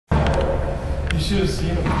should have seen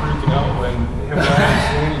him freaking out when him and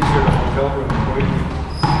Sweeney shared a hotel room waiting.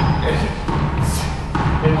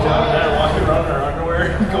 And John and I are walking around in our underwear,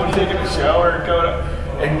 going taking a shower,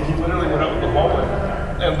 and he literally went out in the hallway.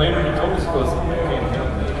 And later he told us, he goes, "I can't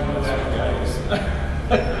handle this guys."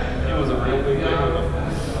 It was a real big thing with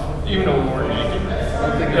him. Even though we weren't naked.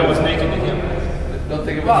 It was naked to him. Don't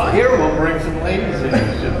think about it. Here we'll bring some ladies in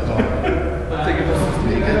and shit. Don't think of us as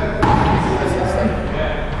naked. It's like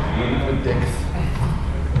women with dicks.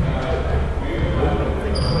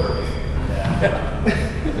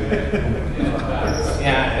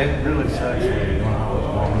 Yeah, it really sucks when you don't know what's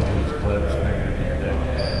wrong with these clips.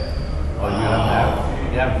 Oh, you haven't that?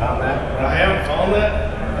 You haven't found that? I haven't found that.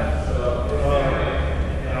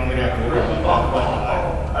 I don't think I can worry about it.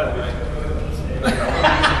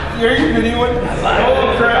 Are you videoing?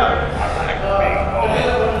 Oh crap!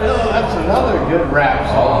 That's another good rap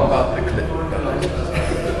It's all song. about the clip.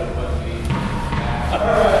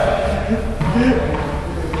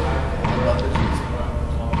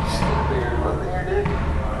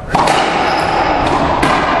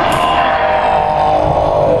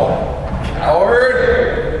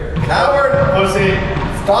 Pussy.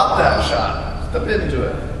 Stop that shot. Step into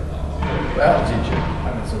it. That'll teach you.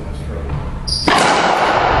 I'm in so much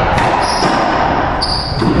trouble.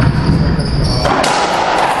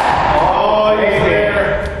 Oh, you were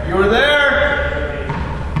there. You were there.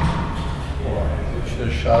 You should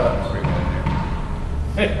have shot up before you went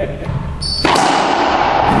in there.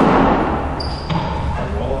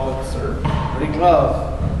 Oh, sir. Pretty close.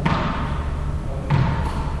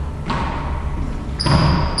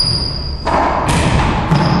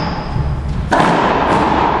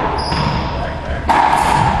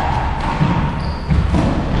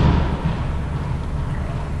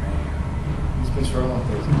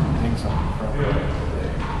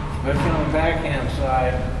 Especially on the backhand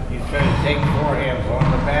side, he's trying to take forehands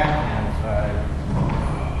on the backhand side.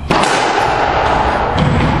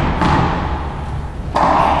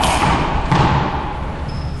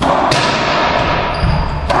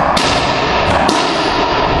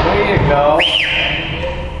 There you go.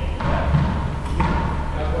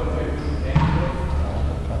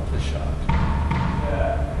 Cut the shot.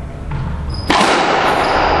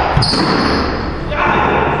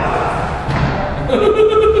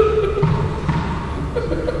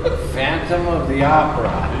 Phantom of the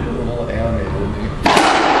Opera. He's a little animated, isn't he?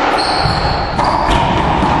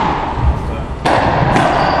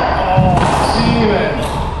 Oh, Steven.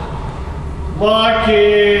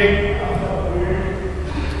 Lucky.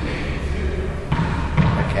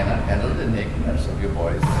 I cannot handle the nakedness of you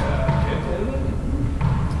boys. We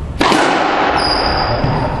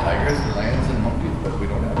have tigers and lions and monkeys, but we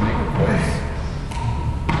don't have naked boys.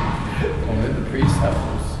 Only the priests have those.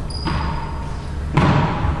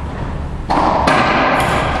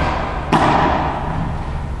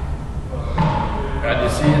 Did you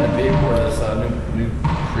see in the paper where this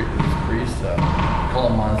this priest, call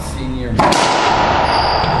him Monsignor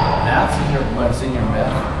Monsignor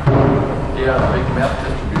Meth. Yeah, big meth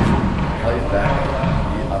distribution place back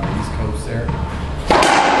on the East Coast there.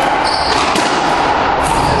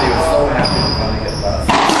 And he was so happy to finally get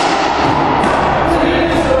busted.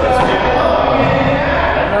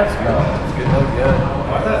 That smell. It's good. Look good.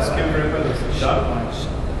 I thought Skip Ripper was a shot punch.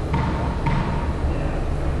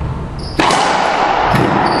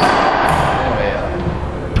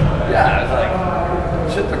 Yeah, it's like,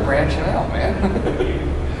 shit, they're branching out, man.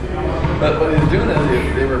 But what he was doing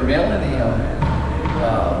is they were mailing him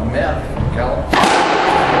meth from California.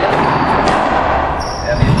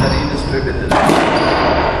 And then he distributed it.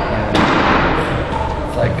 And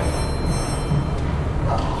it's like,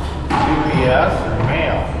 UPS or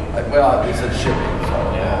mail? well, he said shipping, so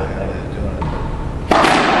Yeah. I don't know how they're doing it.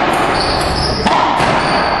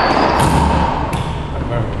 I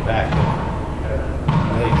remember back in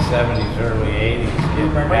the late 70s, early 80s,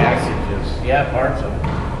 getting packages. Yeah, parts of it.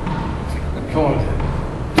 Going to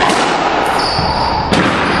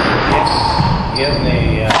getting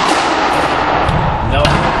a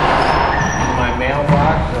note in my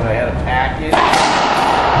mailbox that I had a package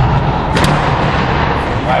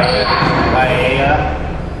by Ada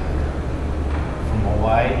from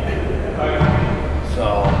Hawaii. So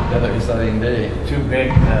Another exciting day. too big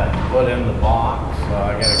to put in the box, so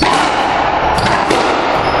I gotta.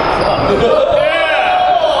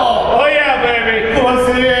 Oh yeah, baby.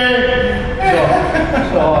 Pussy.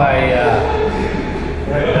 So I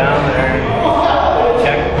went down there and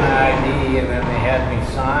checked my ID, and then they had me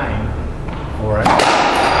sign for it.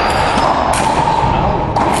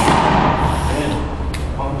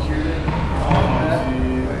 Punctured it.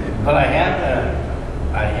 But I had to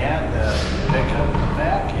pick it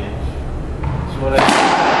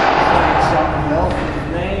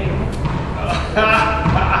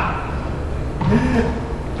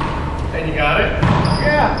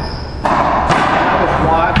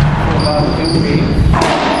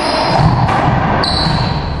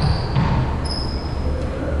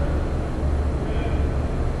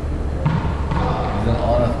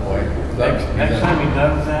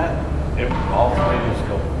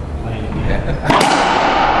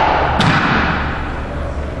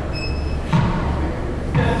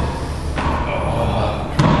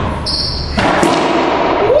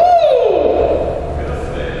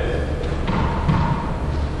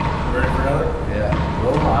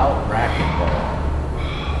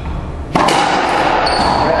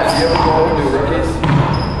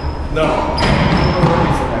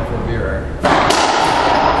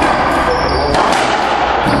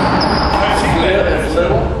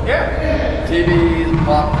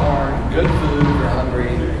good food if you're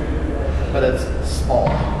hungry, but it's small.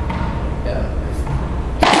 Yeah.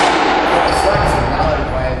 It sucks that now they're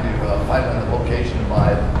trying to find a location to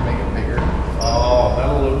buy it, make it bigger. Oh,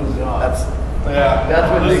 that'll lose up. That's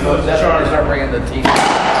Yeah. when they This go. is That's when charge. they start bringing the TV.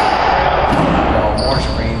 More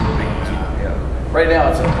screens, big TV. Yeah. Right now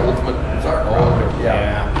it's an ultimate. It's our older.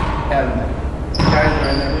 Yeah. And guys are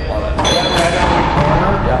in there. All that. Right on the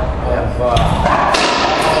corner Yeah. of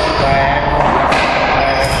Diagonal.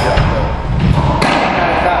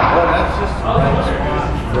 Well, that's just the right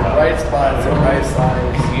spot. The right spot, it's the right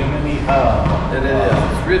size. Community hub. It is.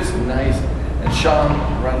 It's really nice. And Sean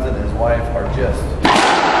runs it and his wife are just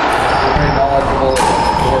very knowledgeable in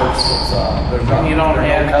sports. It's, there's not, You don't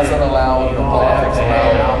there's have no cussing allowed, you no don't have politics to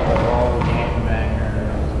hang allowed. out with all the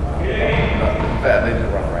gangbangers. In fact, they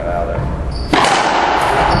just run right out of there.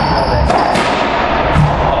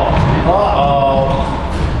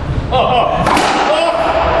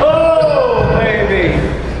 Oh, baby.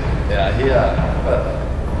 Yeah, but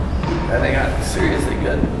and they got seriously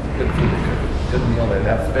good food. Good meal. They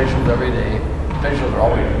have specials every day. Specials are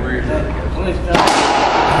always really good. Place down.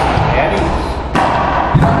 Eddie's.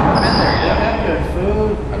 I've been there They yet. got good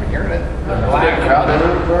food. I'm hearing it. The Big black crowd.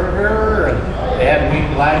 blue burger. And they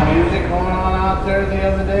had live music going on out there the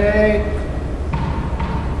other day.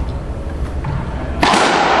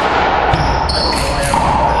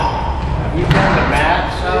 Have you been to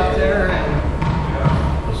Matt's out there in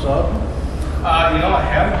the sub? You know, I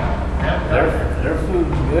haven't. Their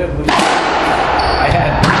food's good. I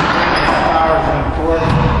had flowers in court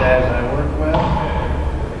with the guys I work with.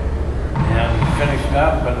 And we finished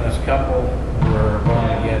up, and this couple were going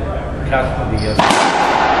to get custody of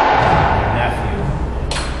their nephew.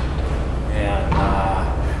 And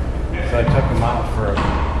so I took them out for a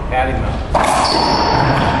patty melt.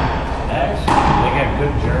 Actually, they got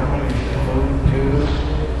good German food too,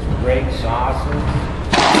 some great sauces.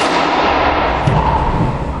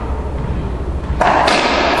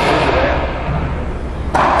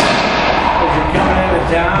 As you're coming into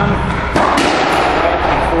town, right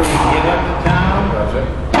before you get into town,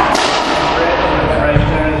 right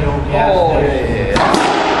there in the old gas Oh, station. yeah.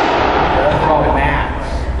 That's called Matt's.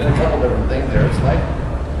 Been a couple different things there. It's like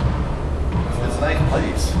it's a nice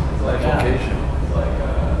place. It's a nice Yeah. location.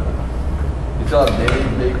 You still have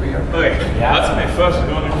Dave's Bakery? Okay, Yeah. that's my first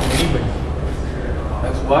donut to anybody.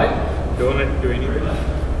 That's what? Donut to anybody.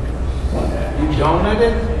 You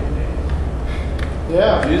donated?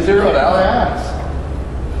 Yeah. You zeroed out. Yes.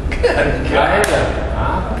 God.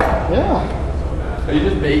 Huh? Yeah. Are you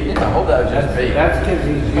just bacon? I hope that was just bacon. That's because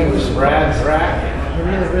he's using Brad's racket. I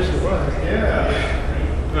really wish it was. Yeah.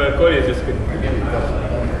 Cody is just kidding. I'll give you a couple of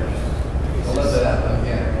numbers. I'll let that happen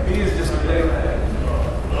again. He is just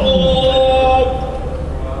Oh!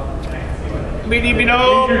 Beady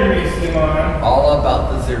beado! All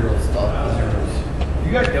about the zero stuff. The zeros.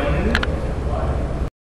 You got donated?